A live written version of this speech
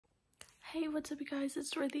Hey, what's up you guys, it's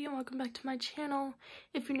Dorothy and welcome back to my channel.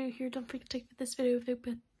 If you're new here, don't forget to give this video a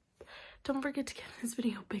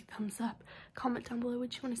big thumbs up. Comment down below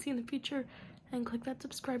what you want to see in the future and click that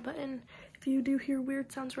subscribe button. If you do hear weird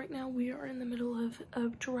sounds right now, we are in the middle of a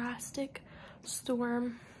drastic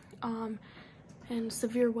storm and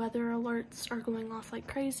severe weather alerts are going off like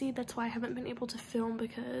crazy. That's why I haven't been able to film,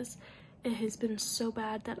 because it has been so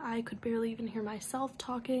bad that I could barely even hear myself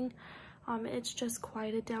talking. It's just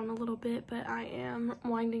quieted down a little bit, but I am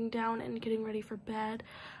winding down and getting ready for bed.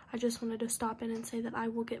 I just wanted to stop in and say that I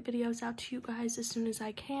will get videos out to you guys as soon as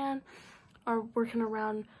I can, or working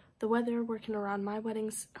around the weather, working around my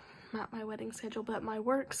weddings, not my wedding schedule, but my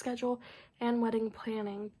work schedule and wedding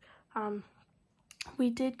planning.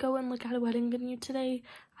 We did go and look at a wedding venue today.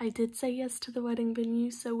 I did say yes to the wedding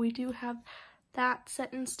venue, so we do have that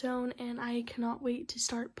set in stone, and I cannot wait to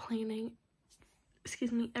start planning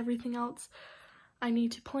everything else I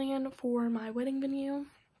need to plan for my wedding venue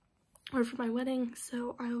or for my wedding.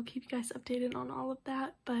 So I will keep you guys updated on all of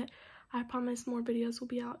that, but I promise more videos will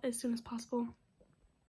be out as soon as possible.